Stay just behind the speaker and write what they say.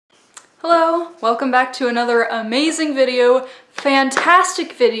Hello, welcome back to another amazing video,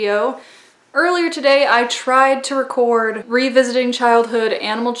 fantastic video. Earlier today I tried to record Revisiting Childhood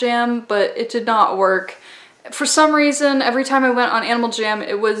Animal Jam, but it did not work. For some reason, every time I went on Animal Jam,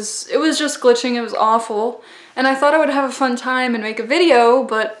 it was just glitching, it was awful. And I thought I would have a fun time and make a video,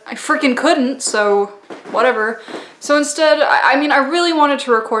 but I freaking couldn't, so whatever. So instead, I really wanted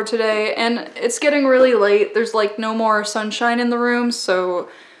to record today, and it's getting really late. There's like no more sunshine in the room, so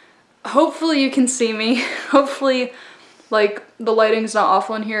hopefully you can see me. Hopefully, like, the lighting's not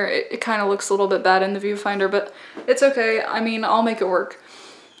awful in here. It kind of looks a little bit bad in the viewfinder, but it's okay. I mean, I'll make it work.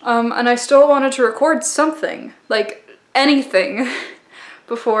 And I still wanted to record something, like anything,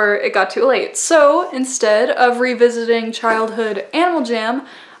 before it got too late. So instead of Revisiting Childhood Animal Jam,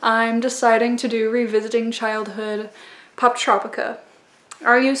 I'm deciding to do Revisiting Childhood Poptropica.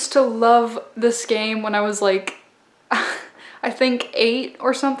 I used to love this game when I was like, I think 8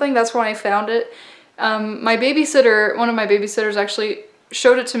 or something. That's when I found it. My babysitter, one of my babysitters actually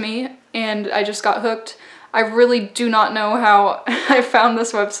showed it to me and I just got hooked. I really do not know how I found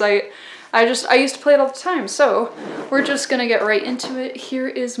this website. I used to play it all the time. So we're just gonna get right into it. Here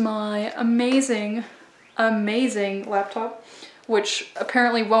is my amazing, amazing laptop, which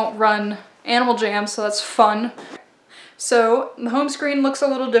apparently won't run Animal Jam, so that's fun. So the home screen looks a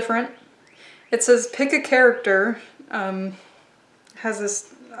little different. It says pick a character. Has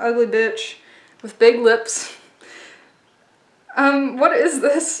this ugly bitch with big lips. What is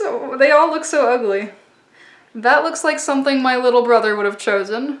this? They all look so ugly. That looks like something my little brother would have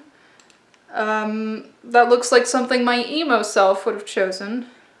chosen. That looks like something my emo self would have chosen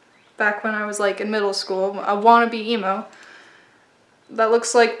back when I was like in middle school. I wanna be emo. That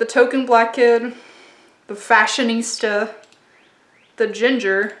looks like the token black kid, the fashionista, the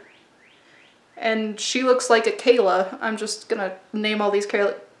ginger, and she looks like a Kayla. I'm just gonna name all these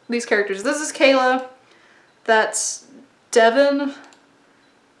characters. This is Kayla. That's Devin.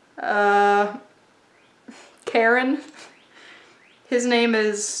 Karen. His name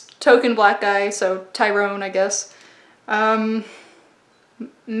is Token Black Guy, so Tyrone, I guess. Maya,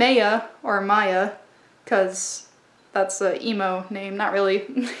 or Maya, because that's an emo name, not really.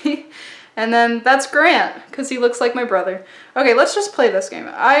 And then that's Grant, because he looks like my brother. Okay, let's just play this game.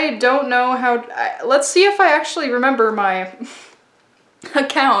 I don't know how... let's see if I actually remember my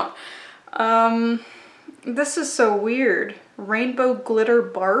account. This is so weird. Rainbow glitter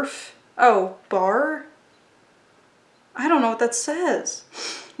barf? Oh, bar? I don't know what that says.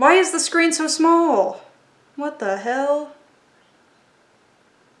 Why is the screen so small? What the hell?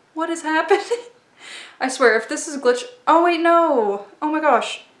 What is happening? I swear, if this is glitch... Oh, wait, no! Oh my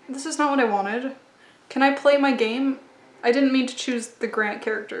gosh. This is not what I wanted. Can I play my game? I didn't mean to choose the Grant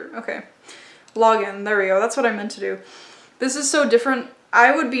character. Okay. Login. There we go. That's what I meant to do. This is so different.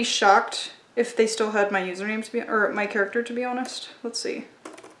 I would be shocked if they still had my username to be, or my character, to be honest. Let's see.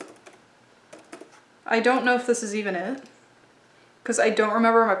 I don't know if this is even it, because I don't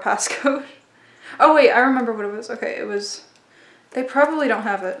remember my passcode. Oh wait, I remember what it was. Okay, it was... They probably don't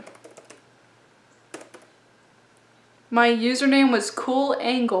have it. My username was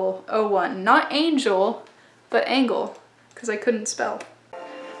CoolAngle01. Not Angel, but Angle, because I couldn't spell.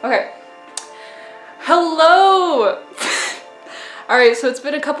 Okay. Hello! Alright, so it's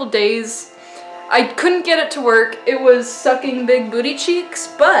been a couple days. I couldn't get it to work. It was sucking big booty cheeks,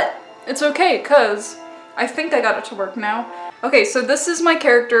 but it's okay, because I think I got it to work now. Okay, so this is my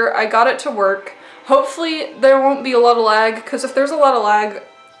character. I got it to work. Hopefully there won't be a lot of lag, because if there's a lot of lag,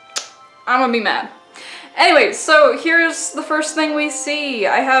 I'm gonna be mad. Anyway, so here's the first thing we see.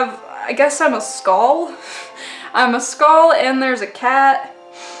 I guess I'm a skull. I'm a skull, and there's a cat,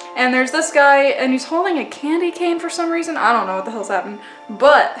 and there's this guy, and he's holding a candy cane for some reason. I don't know what the hell's happened,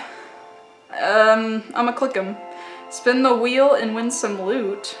 but I'm gonna click him. Spin the wheel and win some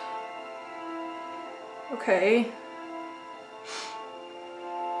loot. Okay.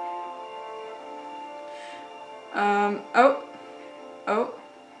 Oh.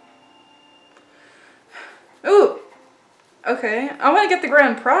 Ooh! Okay, I want to get the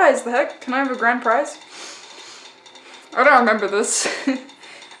grand prize. The heck? Can I have a grand prize? I don't remember this.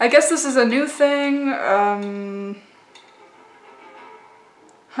 I guess this is a new thing.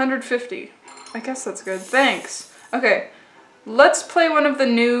 150. I guess that's good. Thanks. Okay, let's play one of the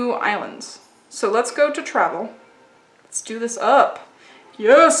new islands. So let's go to travel. Let's do this up.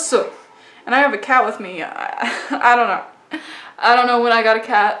 Yes! And I have a cat with me. I don't know. I don't know when I got a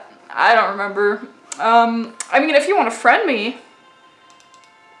cat. I don't remember. I mean, if you want to friend me,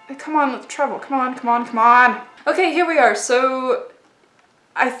 come on, let's travel. Come on, come on, come on. Okay, here we are. So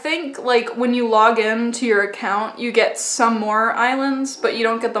I think like when you log in to your account, you get some more islands, but you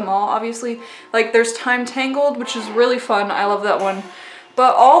don't get them all, obviously. Like there's Time Tangled, which is really fun. I love that one.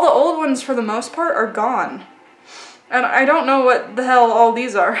 But all the old ones for the most part are gone. And I don't know what the hell all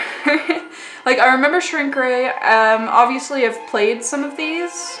these are. Like I remember Shrink Ray. Obviously I've played some of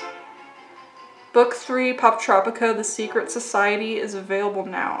these. Book 3, Poptropica, The Secret Society is available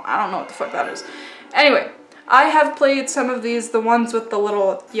now. I don't know what the fuck that is. Anyway. I have played some of these, the ones with the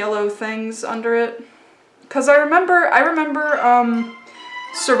little yellow things under it. Cause I remember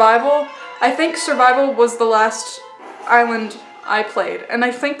Survival. I think Survival was the last island I played. And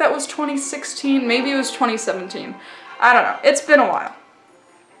I think that was 2016, maybe it was 2017. I don't know, it's been a while.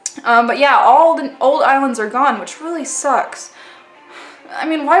 But yeah, all the old islands are gone, which really sucks. I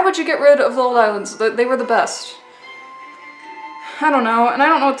mean, why would you get rid of the old islands? They were the best. I don't know, and I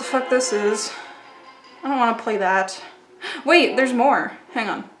don't know what the fuck this is. I don't want to play that. Wait, there's more. Hang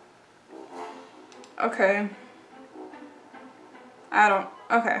on. Okay.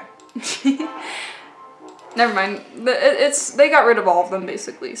 Okay. Never mind. They got rid of all of them,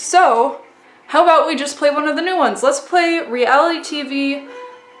 basically. So, how about we just play one of the new ones? Let's play Reality TV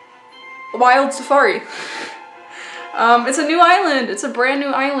Wild Safari. It's a new island. It's a brand new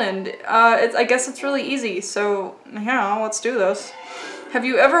island. I guess it's really easy, so yeah, let's do this. Have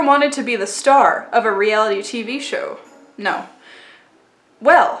you ever wanted to be the star of a reality TV show? No.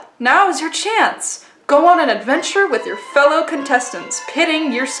 Well, now is your chance. Go on an adventure with your fellow contestants,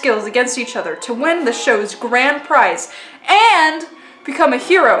 pitting your skills against each other to win the show's grand prize and become a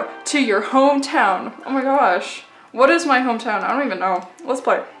hero to your hometown. Oh my gosh. What is my hometown? I don't even know. Let's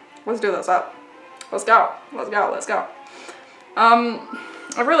play. Let's do this up. Let's go. Let's go. Let's go.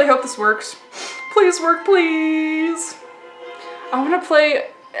 I really hope this works. Please work, please. I want to play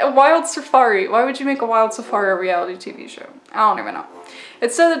a Wild Safari. Why would you make a Wild Safari a reality TV show? I don't even know.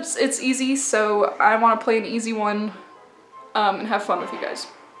 It says it's easy, so I want to play an easy one and have fun with you guys.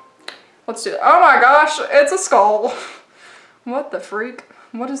 Let's do it. Oh my gosh, it's a skull. What the freak?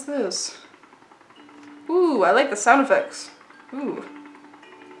 What is this? Ooh, I like the sound effects. Ooh.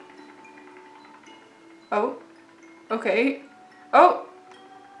 Oh. Okay. Oh.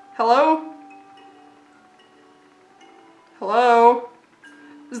 Hello? Hello?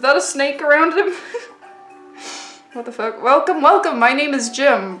 Is that a snake around him? What the fuck? Welcome, welcome! My name is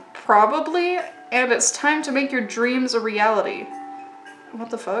Jim. Probably. And it's time to make your dreams a reality. What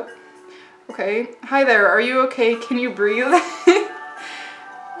the fuck? Okay. Hi there, are you okay? Can you breathe?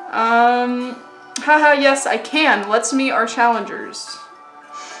 Haha, yes, I can. Let's meet our challengers.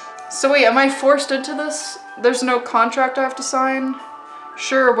 So wait, am I forced into this? There's no contract I have to sign?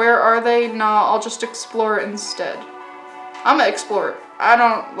 Sure, where are they? Nah, I'll just explore instead. I'm gonna explore. I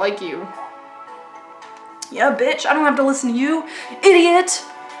don't like you. Yeah, bitch, I don't have to listen to you, idiot!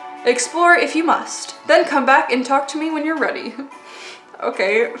 Explore if you must. Then come back and talk to me when you're ready.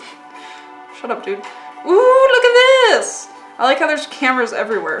 Okay. Shut up, dude. Ooh, look at this! I like how there's cameras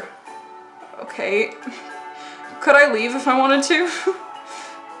everywhere. Okay. Could I leave if I wanted to?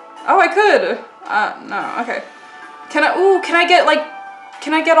 Oh, I could. No, okay. Can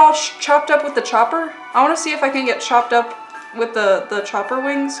I get all chopped up with the chopper? I want to see if I can get chopped up with the chopper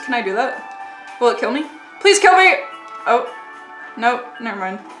wings. Can I do that? Will it kill me? Please kill me! Oh. No, never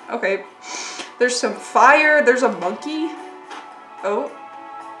mind. Okay. There's some fire. There's a monkey. Oh.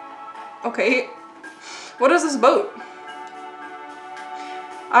 Okay. What is this boat?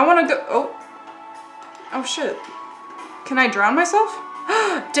 I want to go. Oh. Oh shit. Can I drown myself?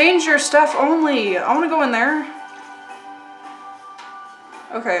 Danger stuff only. I want to go in there.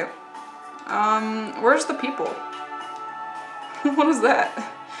 Okay. Where's the people? What is that?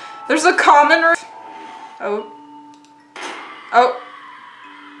 There's a common room. Oh. Oh.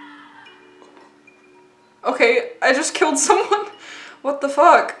 Okay, I just killed someone. What the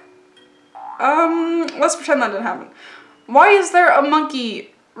fuck? Let's pretend that didn't happen. Why is there a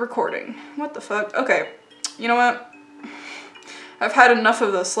monkey recording? What the fuck? Okay, you know what? I've had enough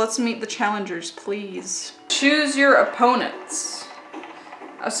of this. Let's meet the challengers, please. Choose your opponents.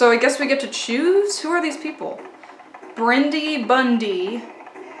 So I guess we get to choose? Who are these people? Brindy Bundy.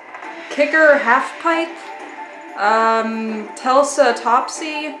 Kicker Halfpipe. Telsa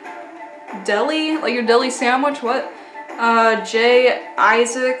Topsy. Deli? Like your deli sandwich? What? Jay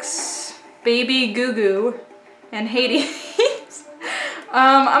Isaacs. Baby Goo Goo. And Hades.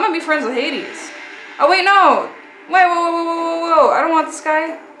 I'm gonna be friends with Hades. Oh wait, no! Wait, whoa, I don't want this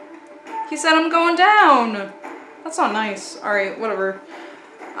guy. He said I'm going down. That's not nice. Alright, whatever.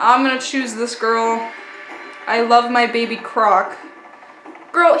 I'm gonna choose this girl. I love my baby Croc.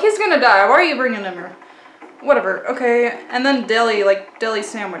 Girl, he's gonna die. Why are you bringing him here? Whatever, okay. And then deli, like deli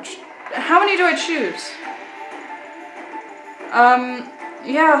sandwich. How many do I choose?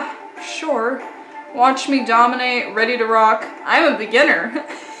 Yeah, sure. Watch me dominate, ready to rock. I'm a beginner.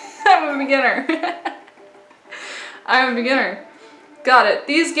 I'm a beginner. I'm a beginner. Got it.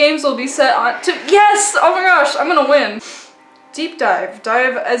 These games will be set on to— yes! Oh my gosh, I'm gonna win. Deep dive.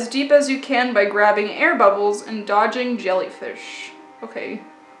 Dive as deep as you can by grabbing air bubbles and dodging jellyfish. Okay.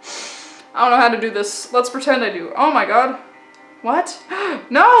 I don't know how to do this. Let's pretend I do. Oh my god. What?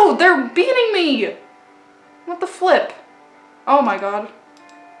 No! They're beating me! What the flip? Oh my god.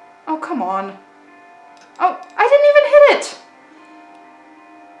 Oh, come on. Oh, I didn't even hit it!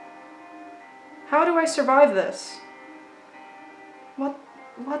 How do I survive this?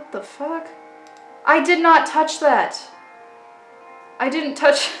 What the fuck? I did not touch that. I didn't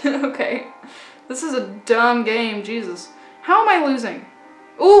touch— okay. This is a dumb game, Jesus. How am I losing?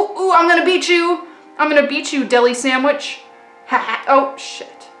 Ooh, I'm gonna beat you! I'm gonna beat you, deli sandwich. Ha! Oh,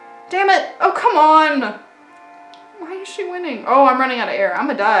 shit. Damn it! Oh, come on! Why is she winning? Oh, I'm running out of air. I'm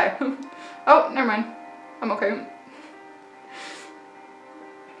gonna die. Oh, never mind. I'm okay.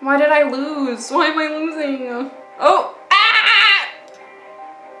 Why did I lose? Why am I losing? Oh!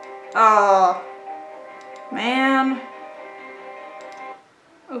 Ah! Man.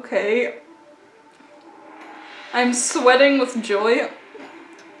 Okay. I'm sweating with joy.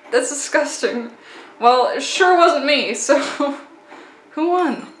 That's disgusting. Well, it sure wasn't me, so who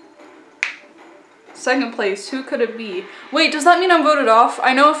won? Second place, who could it be? Wait, does that mean I'm voted off?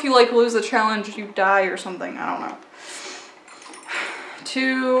 I know if you like lose the challenge, you die or something. I don't know.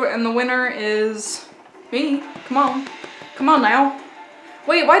 2, and the winner is me. Come on. Come on now.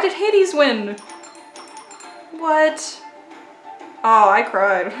 Wait, why did Hades win? What? Oh, I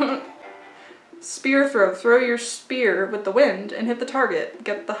cried. Spear throw. Throw your spear with the wind and hit the target.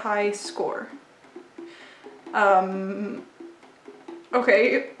 Get the high score.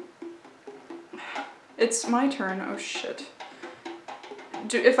 Okay. It's my turn. Oh, shit.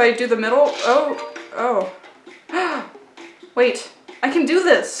 If I do the middle? Oh. Wait. I can do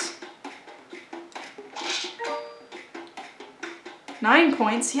this. 9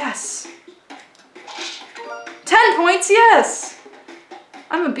 points, yes. 10 points, yes.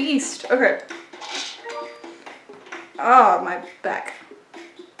 I'm a beast. Okay. Oh, my back.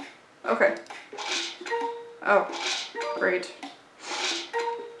 Okay. Oh, great.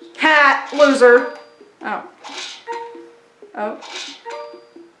 Ha! Loser. Oh. Oh.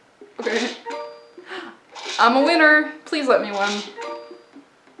 Okay. I'm a winner. Please let me win.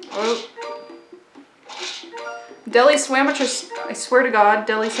 Oh. Deli sandwich, I swear to God,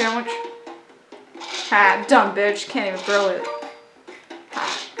 deli sandwich. Ha, dumb bitch, can't even throw it.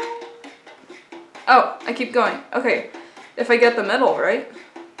 Ha. Oh, I keep going. Okay, if I get the middle, right?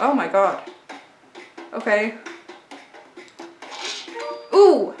 Oh my god. Okay.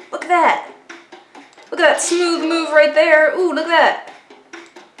 Ooh, look at that. Look at that smooth move right there. Ooh, look at that.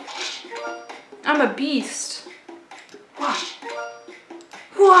 I'm a beast. Wow.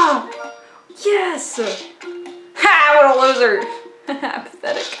 Wow. Yes. Ha, what a loser.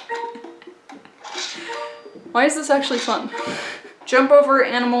 Pathetic. Why is this actually fun? Jump over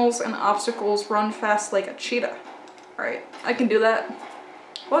animals and obstacles, run fast like a cheetah. Alright, I can do that.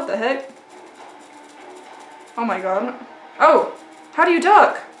 What the heck? Oh my god. Oh, how do you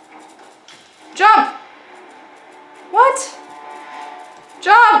duck? Jump! What?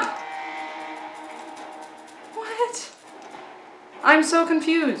 Jump! What? I'm so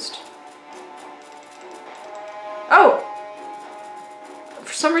confused. Oh!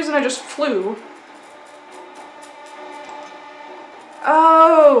 For some reason I just flew.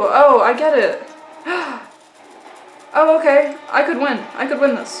 Oh, I get it. Oh, okay. I could win. I could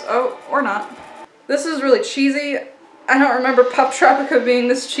win this. Oh, or not. This is really cheesy. I don't remember Poptropica being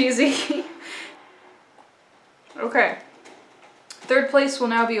this cheesy. Okay. Third place will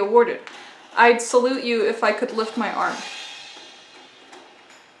now be awarded. I'd salute you if I could lift my arm.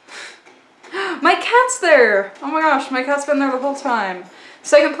 My cat's there! Oh my gosh, my cat's been there the whole time.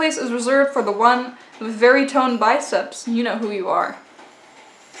 Second place is reserved for the one with very toned biceps. You know who you are.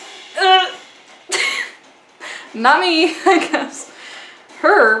 Not me, I guess.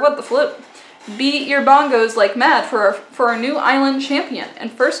 Her, what the flip? Beat your bongos like mad for our new island champion.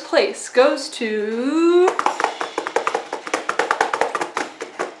 And first place goes to...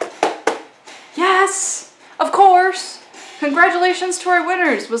 Yes! Of course! Congratulations to our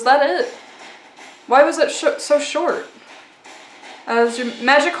winners! Was that it? Why was it so short? As your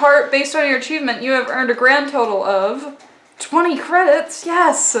magic heart, based on your achievement, you have earned a grand total of 20 credits.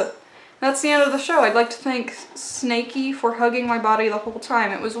 Yes! That's the end of the show. I'd like to thank Snakey for hugging my body the whole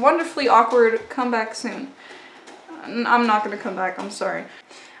time. It was wonderfully awkward. Come back soon. I'm not gonna come back, I'm sorry.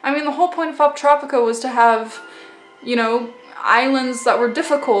 I mean, the whole point of Poptropica was to have, you know, islands that were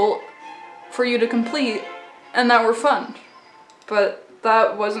difficult for you to complete and that were fun. But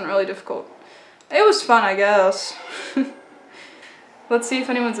that wasn't really difficult. It was fun, I guess. Let's see if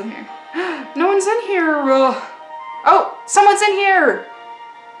anyone's in here. No one's in here! Oh, someone's in here!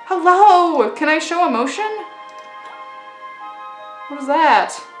 Hello! Can I show emotion? What is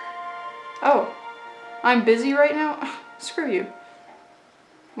that? Oh, I'm busy right now? Screw you.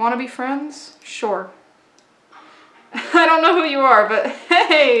 Wanna be friends? Sure. I don't know who you are, but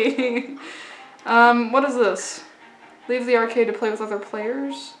hey! What is this? Leave the arcade to play with other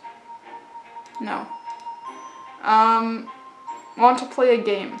players? No. Want to play a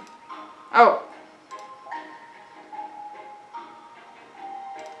game? Oh.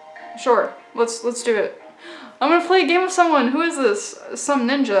 Sure. Let's do it. I'm gonna play a game with someone. Who is this? Some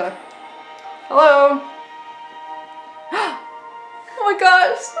ninja. Hello. Oh my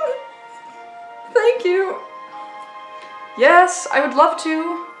gosh. Thank you. Yes, I would love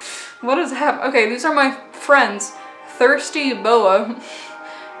to. What is happening? Okay, these are my friends. Thirsty Boa.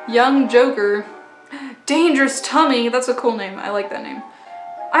 Young Joker. Dangerous Tummy. That's a cool name. I like that name.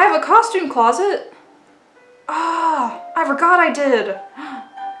 I have a costume closet. Ah, I forgot I did.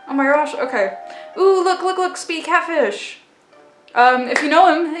 Oh my gosh, okay. Ooh, look, Speedy Catfish. If you know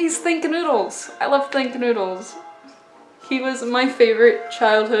him, he's Think Noodles. I love Think Noodles. He was my favorite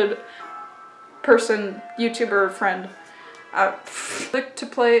childhood person, YouTuber, friend. Click to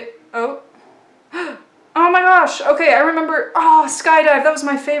play, oh. Oh my gosh, okay, I remember, oh, Skydive, that was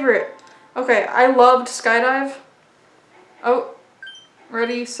my favorite. Okay, I loved Skydive. Oh,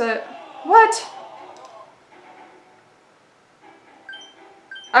 ready, set, what?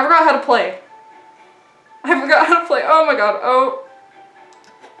 I forgot how to play. Oh my god, oh.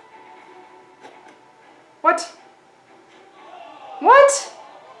 What? What?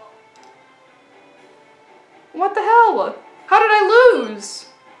 What the hell? How did I lose?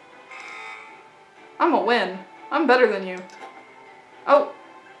 I'm a win. I'm better than you. Oh.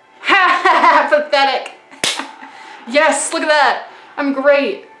 Ha ha ha! Pathetic! Yes, look at that! I'm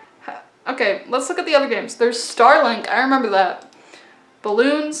great. Okay, let's look at the other games. There's Starlink, I remember that.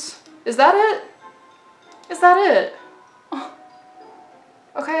 Balloons. Is that it? Is that it? Oh.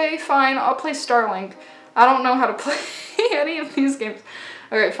 Okay, fine, I'll play Starlink. I don't know how to play any of these games.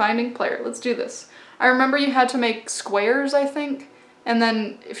 Okay, finding player. Let's do this. I remember you had to make squares, I think. And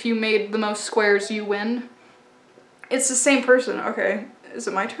then if you made the most squares, you win. It's the same person. Okay. Is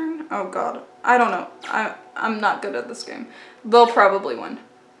it my turn? Oh god. I don't know. I'm not good at this game. They'll probably win.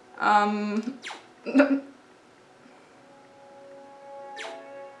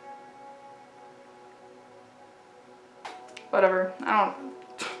 Whatever. I don't...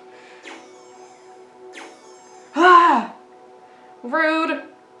 Ah! Rude!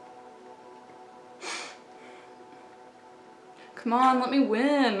 Come on, let me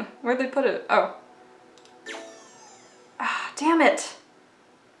win. Where'd they put it? Oh. Ah, damn it.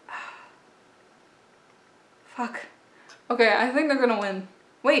 Fuck. Okay, I think they're gonna win.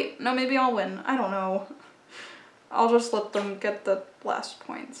 Wait, no, maybe I'll win. I don't know. I'll just let them get the last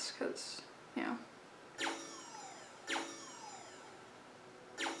points, because, yeah.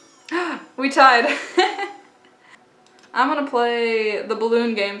 We tied. I'm gonna play the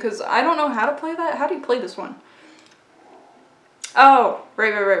balloon game, because I don't know how to play that. How do you play this one? Oh,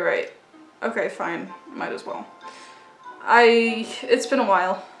 right. Okay, fine. Might as well. It's been a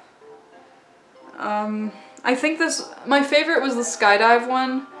while. I think my favorite was the Skydive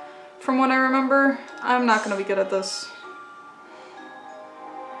one, from what I remember. I'm not gonna be good at this.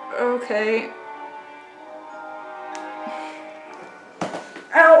 Okay.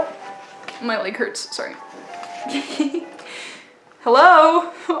 Ow! My leg hurts, sorry.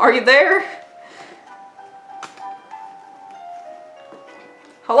 Hello? Are you there?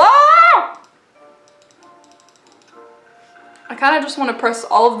 Hello? I kind of just want to press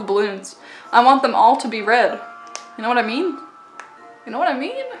all of the balloons. I want them all to be red. You know what I mean? You know what I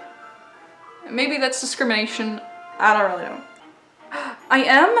mean? Maybe that's discrimination. I don't really know. I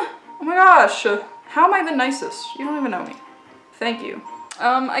am? Oh my gosh. How am I the nicest? You don't even know me. Thank you.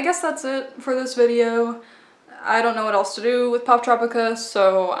 I guess that's it for this video. I don't know what else to do with Poptropica,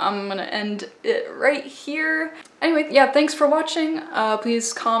 so I'm gonna end it right here. Anyway, yeah, thanks for watching.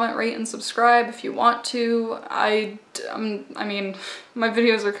 Please comment, rate, and subscribe if you want to. I mean, my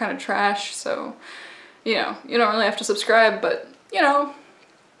videos are kind of trash, so, you know, you don't really have to subscribe, but, you know,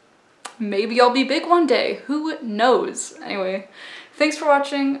 maybe I'll be big one day. Who knows? Anyway, thanks for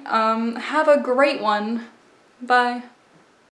watching. Have a great one. Bye.